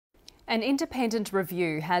An independent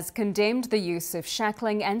review has condemned the use of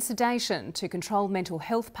shackling and sedation to control mental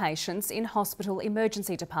health patients in hospital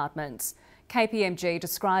emergency departments. KPMG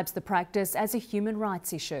describes the practice as a human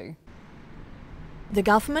rights issue. The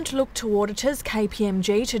government looked to auditors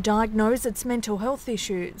KPMG to diagnose its mental health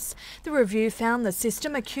issues. The review found the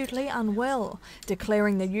system acutely unwell,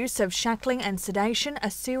 declaring the use of shackling and sedation a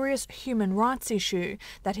serious human rights issue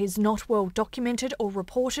that is not well documented or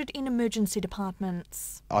reported in emergency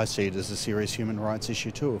departments. I see it as a serious human rights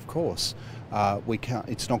issue too, of course.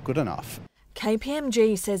 It's not good enough.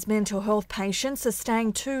 KPMG says mental health patients are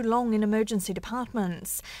staying too long in emergency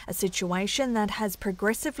departments, a situation that has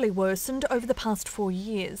progressively worsened over the past 4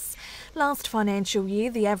 years. Last financial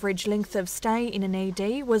year, the average length of stay in an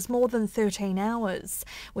ED was more than 13 hours,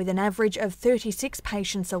 with an average of 36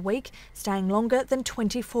 patients a week staying longer than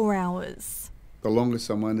 24 hours. The longer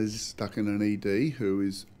someone is stuck in an ED who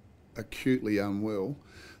is acutely unwell,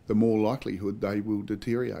 the more likelihood they will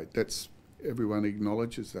deteriorate. Everyone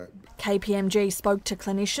acknowledges that. KPMG spoke to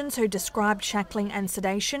clinicians who described shackling and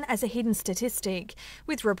sedation as a hidden statistic,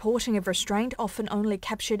 with reporting of restraint often only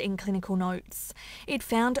captured in clinical notes. It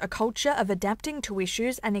found a culture of adapting to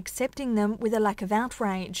issues and accepting them with a lack of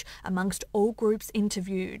outrage amongst all groups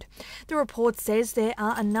interviewed. The report says there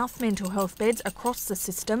are enough mental health beds across the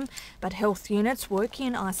system, but health units working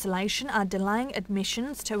in isolation are delaying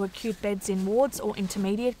admissions to acute beds in wards or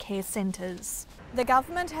intermediate care centres. The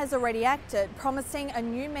government has already acted, promising a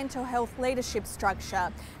new mental health leadership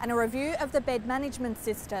structure and a review of the bed management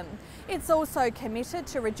system. It's also committed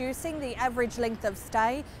to reducing the average length of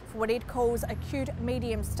stay for what it calls acute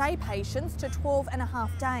medium stay patients to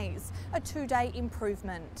 12.5 days, a 2-day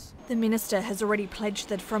improvement. The Minister has already pledged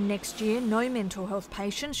that from next year, no mental health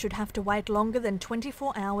patient should have to wait longer than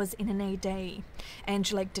 24 hours in an ED.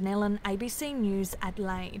 Angelique Donnellan, ABC News,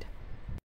 Adelaide.